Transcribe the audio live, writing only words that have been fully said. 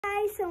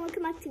guys, so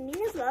welcome back to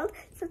Nina's World.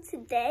 So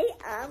today,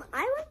 I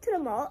went to the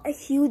mall, a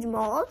huge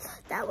mall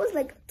that was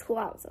like 2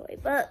 hours away,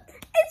 but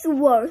it's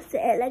worth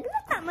it. Like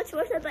not that much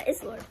worth it, but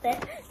it's worth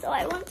it. So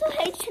I went to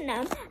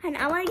H&M and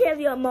I want to give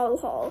you a mall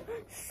haul.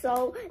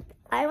 So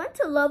I went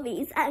to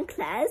Lovey's and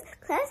Claire's.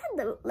 Claire's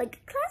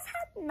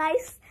had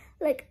nice,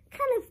 like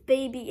kind of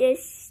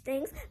baby-ish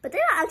things, but they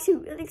were actually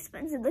really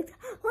expensive. Like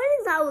one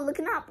thing that I was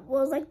looking up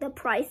was like the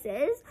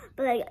prices,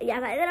 but like yeah,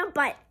 I didn't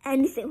buy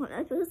anything from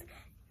that because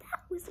that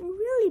was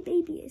really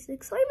babyish.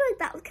 Like so I feel like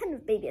that was kind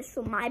of babyish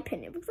for my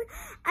opinion because like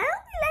I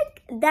only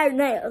like their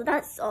nails.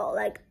 That's all.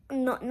 Like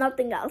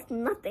nothing else.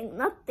 Nothing.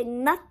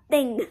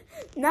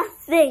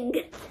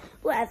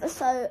 Whatever.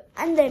 So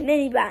and their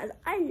mini brands.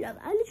 I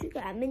literally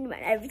get a mini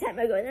brand every time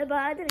I go there, but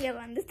I didn't get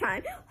one this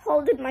time.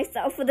 Holding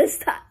myself for this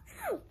time.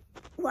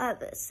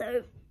 Whatever.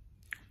 So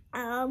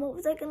what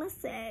was I gonna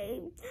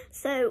say?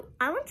 So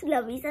I went to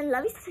Lovey's and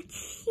Lovey's has a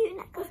cute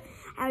necklace.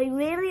 I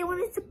really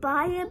wanted to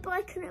buy it, but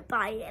I couldn't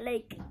buy it.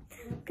 Like,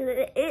 cause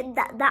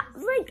that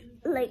was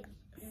like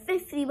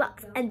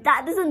 $50, and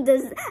that doesn't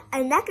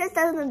a necklace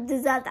doesn't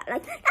deserve that.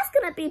 Like that's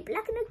gonna be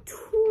like in like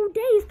 2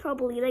 days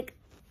probably. Like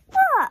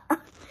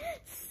what?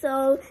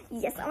 So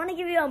yes, I want to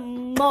give you a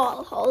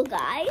mall haul,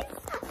 guys.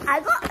 I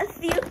got a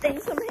few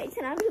things from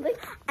H&M because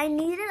like I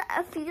needed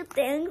a few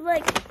things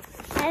like.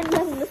 I'm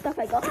loving the stuff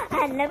I got.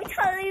 And let me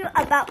tell you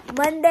about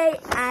Monday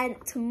and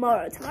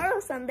tomorrow. Tomorrow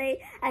was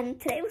Sunday and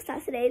today was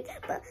Saturday.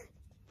 But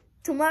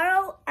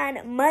tomorrow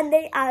and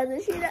Monday are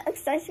literally the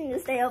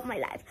excitingest day of my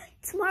life.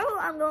 Tomorrow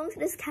I'm going to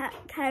this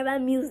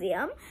caravan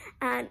museum.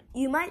 And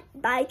you might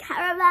buy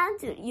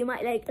caravans. You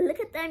might like look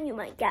at them. You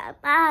might get a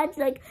badge.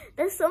 Like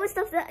there's so much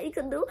stuff that you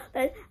can do.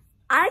 But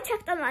I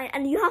checked online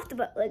and you have to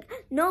book. Like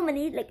no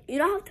money. Like you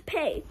don't have to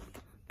pay.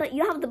 But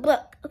you have to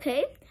book.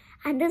 Okay?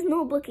 And there's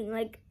no booking,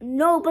 like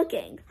no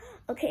booking,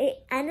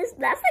 okay? And that's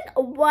like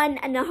a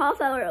 1.5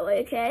 hour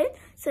away, okay?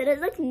 So there's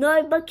like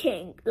no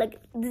booking, like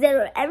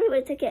zero,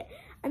 everybody ticket.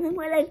 And then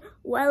we're like,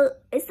 well,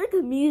 it's like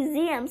a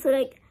museum, so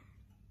like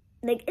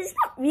it's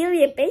not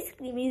really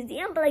basically a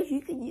museum, but like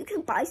you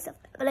can buy stuff.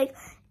 But like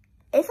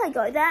if I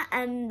go there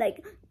and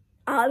like,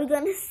 are we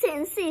gonna sit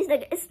in seats?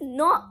 Like it's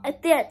not a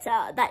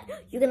theater that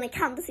you're gonna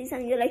count the seats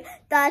and you're like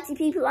 30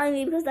 people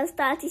only because there's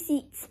 30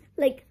 seats.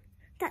 Like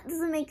that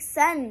doesn't make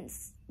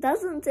sense.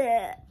 Doesn't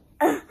it?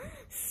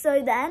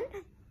 So then,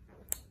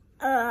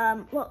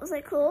 what was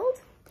it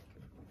called?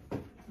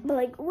 But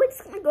like, we're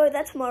just gonna go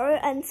there tomorrow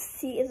and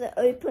see if they're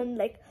open.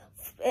 Like,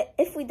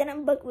 if we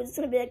didn't book, we're just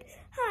gonna be like,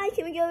 "Hi,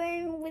 can we go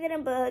in?" We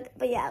didn't book,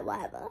 but yeah,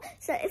 whatever.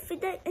 So if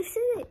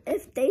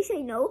they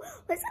say no,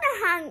 we're just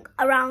gonna hang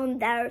around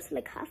there to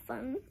like have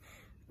fun.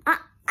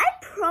 I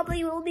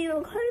probably will be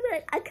recording, but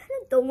like, I kind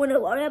of don't want to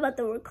worry about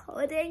the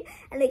recording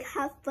and like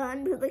have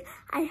fun because like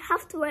I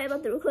have to worry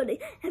about the recording.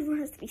 Everyone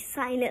has to be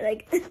silent.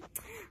 Like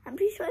I'm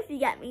pretty sure if you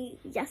get me,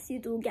 yes, you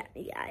do get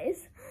me,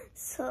 guys.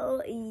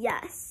 So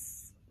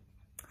yes,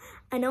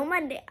 and on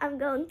Monday I'm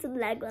going to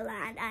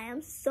Legoland. I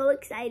am so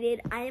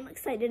excited. I am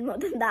excited more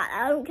than that.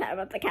 I don't care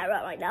about the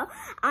caravan right now.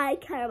 I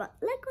care about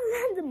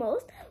Legoland the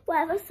most.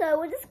 Whatever. So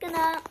we're just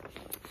gonna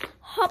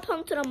hop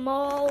onto the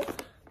mall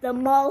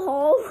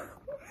haul.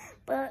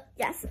 But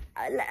yes,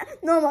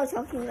 no more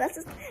talking. Let's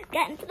just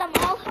get into the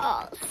mall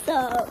haul.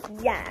 So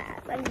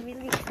yes, I'm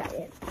really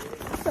excited.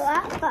 So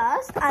at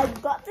first, I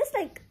got this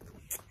like,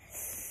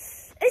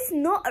 it's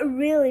not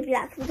really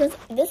black because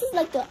this is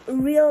like a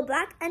real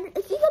black, and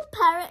if you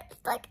compare it,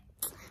 it's like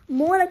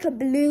more like a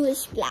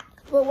bluish black.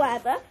 But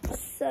whatever.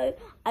 So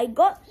I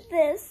got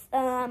this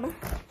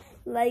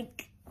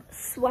like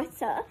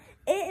sweater.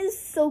 It is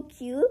so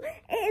cute.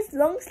 It is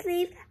long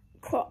sleeve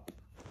crop.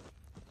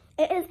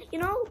 It is, you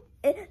know.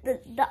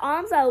 The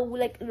arms are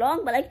like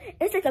long, but like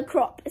it's like a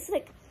crop. It's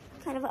like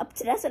kind of up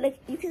to there, so like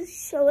you can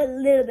show a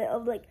little bit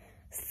of like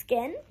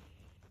skin.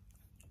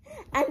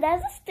 And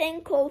there's this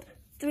thing called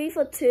 3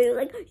 for 2.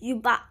 Like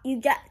you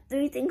get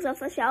 3 things off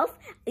the shelf.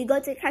 You go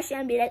to the cashier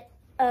and be like,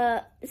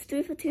 it's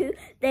 3 for 2.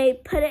 They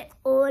put it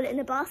all in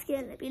a basket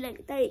and they'd be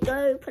like, there you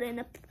go. Put it in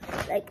a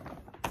like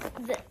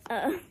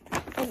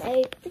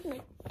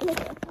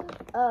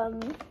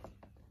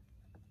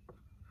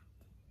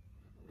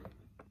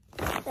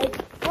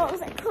what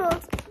was it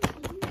called?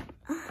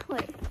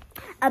 Wait,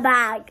 a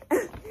bag.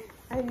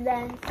 And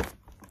then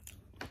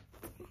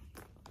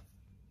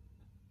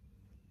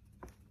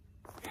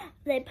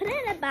they put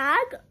it in a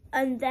bag,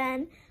 and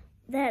then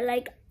they're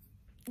like,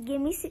 give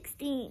me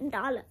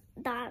 $16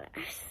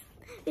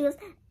 because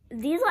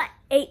these are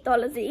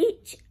 $8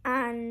 each,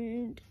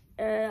 and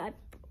I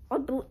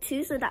bought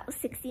 2, so that was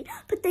 16.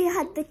 But they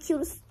had the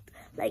cutest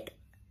like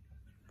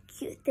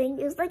cute thing.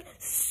 It was like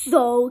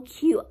so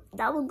cute.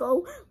 That would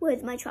go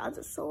with my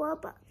trousers so well,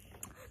 but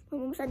my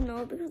mom said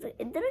no because like,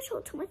 it didn't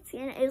show too much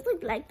skin. It was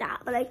like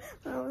that, but like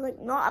my mom was like,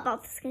 not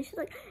about the skin. She's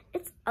like,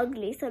 it's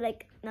ugly. So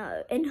like,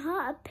 no, in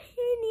her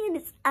opinion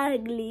it's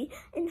ugly.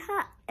 In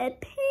her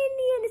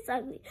opinion it's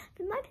ugly.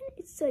 In my opinion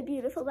it's so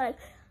beautiful. But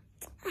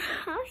like,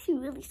 how is she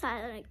really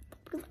sad? Like,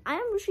 because I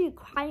am literally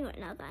crying right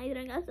now that I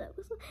didn't get that. That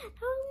was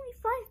only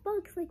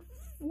 $5, like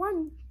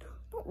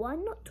Not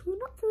 1, not 2,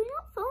 not 3,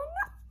 not 4,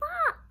 not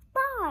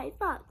 5.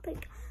 Fuck.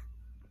 Like,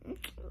 I'm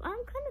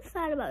kind of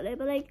sad about it,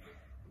 but like,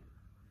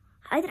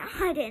 I didn't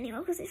hide it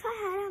anymore because if I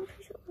had it, I'm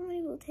pretty sure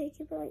somebody will take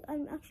it. But like,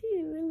 I'm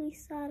actually really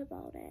sad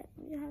about it.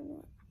 I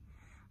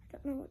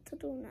don't know what to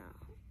do now.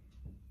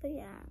 But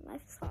yeah,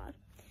 life is hard.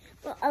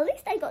 But at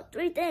least I got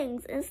 3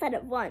 things instead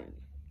of 1.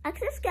 I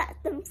could just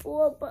get them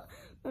 4, but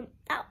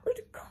that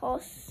would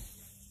cost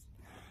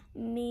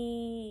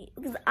me,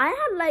 because I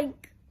had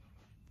like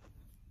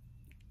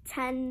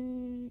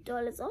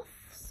 $10 off,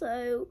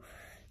 so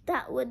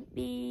that would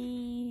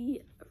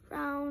be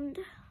around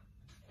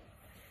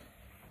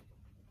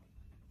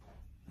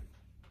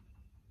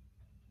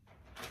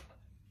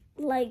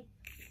like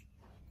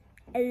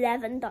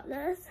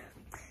 $11.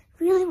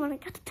 Really want to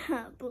get a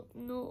tab, but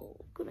no,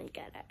 couldn't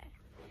get it.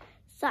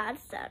 Sad.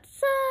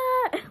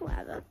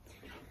 Whatever.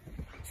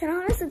 So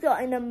now I'm just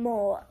going them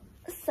more.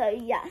 So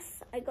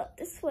yes, I got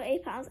this for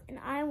 £8, and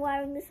I'm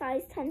wearing the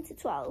size 10 to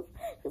 12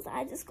 because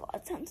I just got a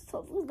 10 to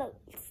 12 because the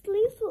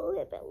sleeves were a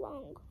little bit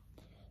long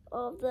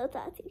of the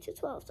 13 to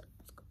 12. So I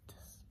just got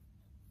this.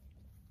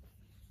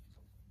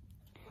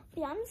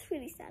 Yeah, I'm just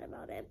really sad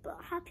about it,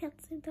 but happy at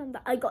the same time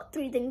that I got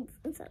 3 things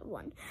instead of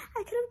 1.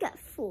 I could have got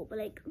 4, but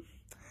like,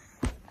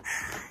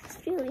 it's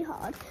really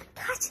hard.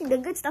 Catching the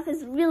good stuff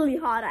is really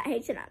hard at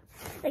H&M.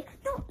 Like,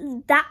 not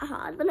that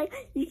hard, but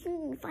like, you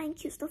can find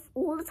cute stuff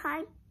all the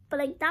time. But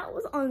like, that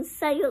was on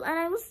sale, and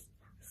I was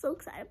so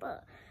excited,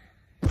 but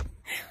it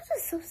was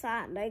just so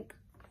sad. Like,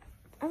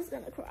 I was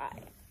gonna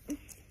cry.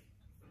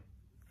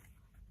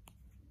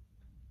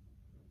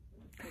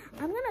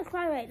 I'm gonna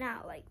cry right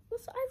now. Like, I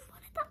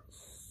wanted that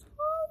so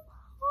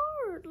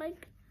hard.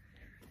 Like,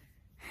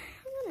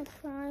 I'm gonna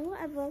cry,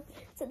 whatever.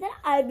 So then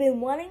I've been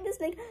wanting this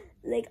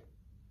like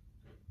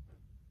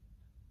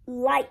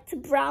light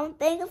brown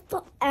thing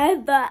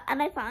forever,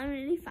 and I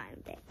finally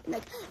found it.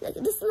 Like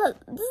this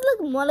look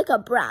more like a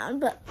brown,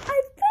 but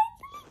I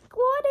finally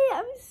got it.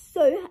 I'm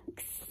so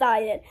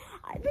excited.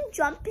 I've been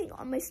jumping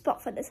on my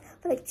spot for this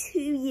for like 2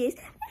 years.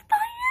 I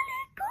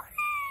finally got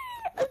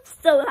it. I'm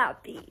so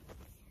happy.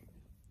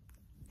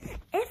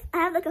 If I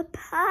have like a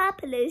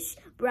purplish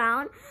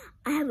brown,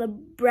 I have a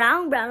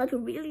brown, like a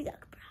really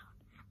dark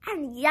brown.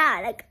 And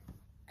yeah, like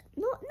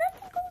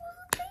nothing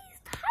goes these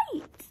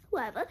tight,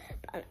 whatever.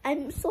 But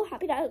I'm so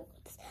happy that I got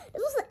this.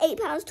 This was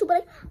 £8 too, but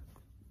like,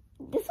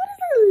 this one is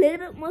like a little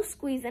bit more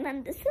squeezing,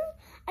 and this one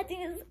I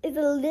think is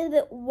a little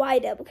bit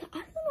wider because I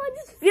don't know, I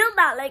just feel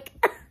that like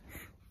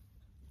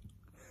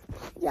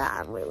yeah,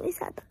 I'm really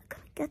sad that I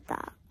couldn't get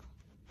that.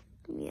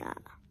 Yeah.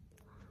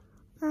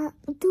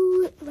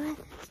 Do it right,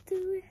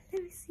 do it,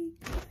 let me see.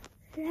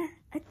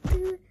 I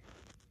do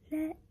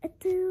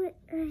it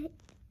right.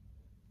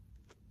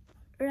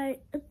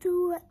 Right,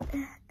 do it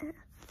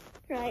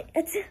right.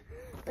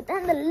 But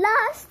then the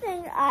last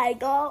thing I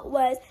got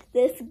was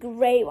this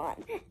grey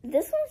one.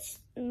 This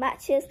one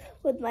matches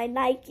with my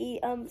Nike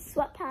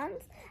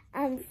sweatpants,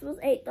 and this was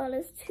 $8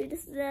 too.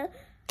 This is a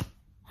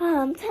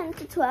 10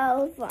 to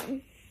 12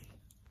 one.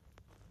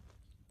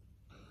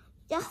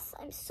 Yes,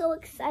 I'm so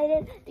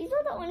excited. These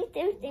are the only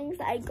 3 things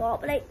that I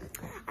got, but like,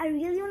 I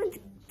really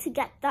wanted to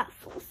get that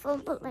full,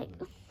 but like,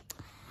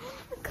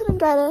 I couldn't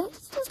get it.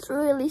 It's just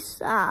really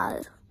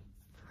sad.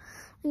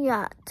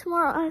 Yeah,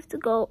 tomorrow I have to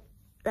go.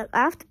 Like,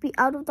 I have to be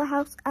out of the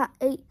house at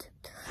 8,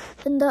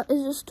 and that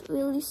is just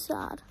really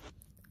sad.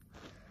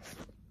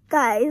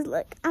 Guys,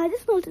 like, I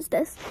just noticed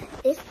this.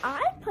 If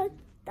I put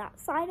that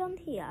side on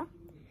here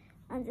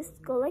and just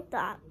go like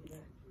that,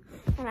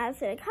 and I'll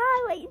say like,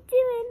 hi, what you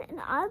doing? And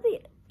I'll be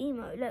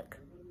emo, look.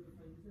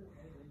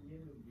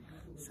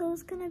 So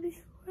it's gonna be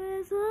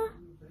forever.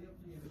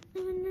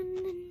 And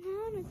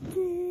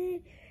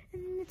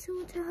it's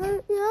going to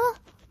hurt ya.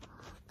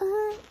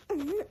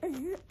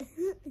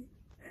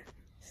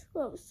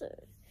 So,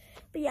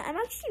 but yeah, I'm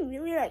actually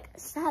really like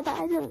sad that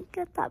I didn't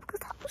get that because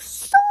that was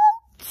so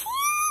cute.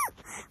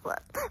 Well,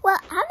 I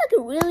have like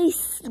a really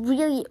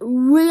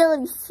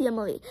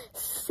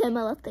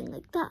similar thing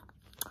like that,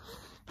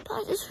 but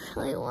I just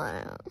really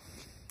want to.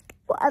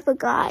 Whatever,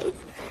 guys.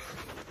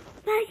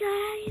 Bye,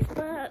 guys.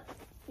 But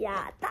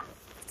yeah, that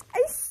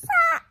is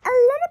sad. A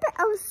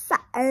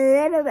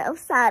little bit of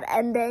sad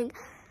ending.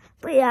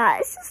 But yeah,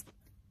 it's just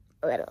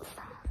a little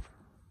sad.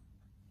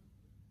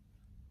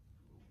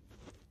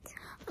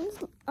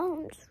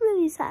 I'm just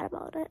really sad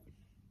about it.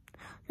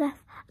 Left,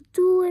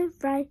 do it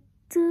right,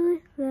 do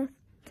it left,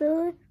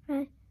 do it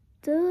right,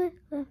 do it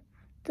left,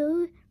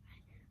 do it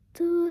right,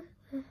 do it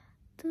left,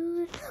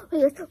 do it.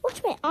 Wait, guys,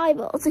 watch my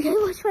eyeballs, okay?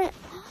 Watch my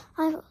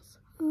eyeballs.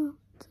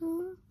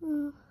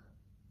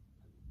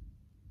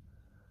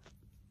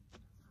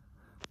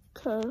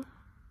 Okay.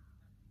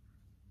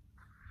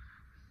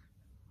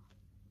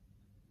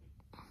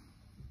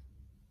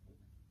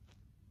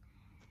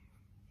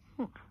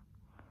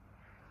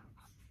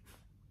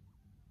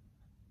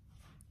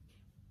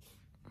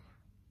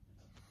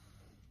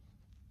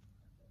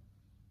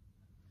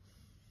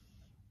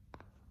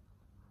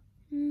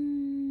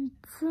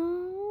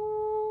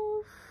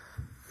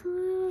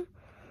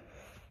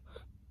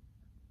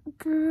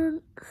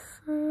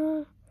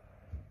 Don't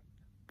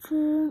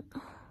important.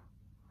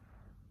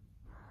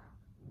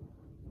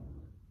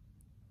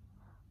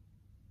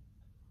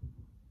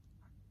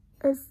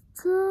 It's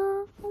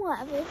to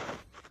whatever.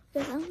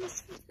 Because I'm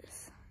just for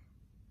this.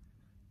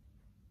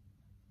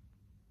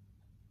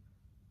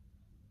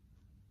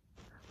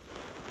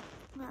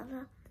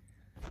 Whatever.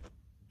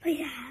 But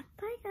yeah,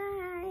 bye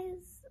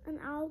guys. And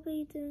I'll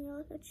be doing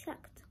like a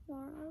check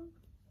tomorrow.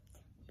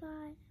 Bye.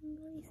 I'm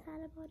really sad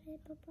about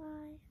it. Bye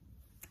bye.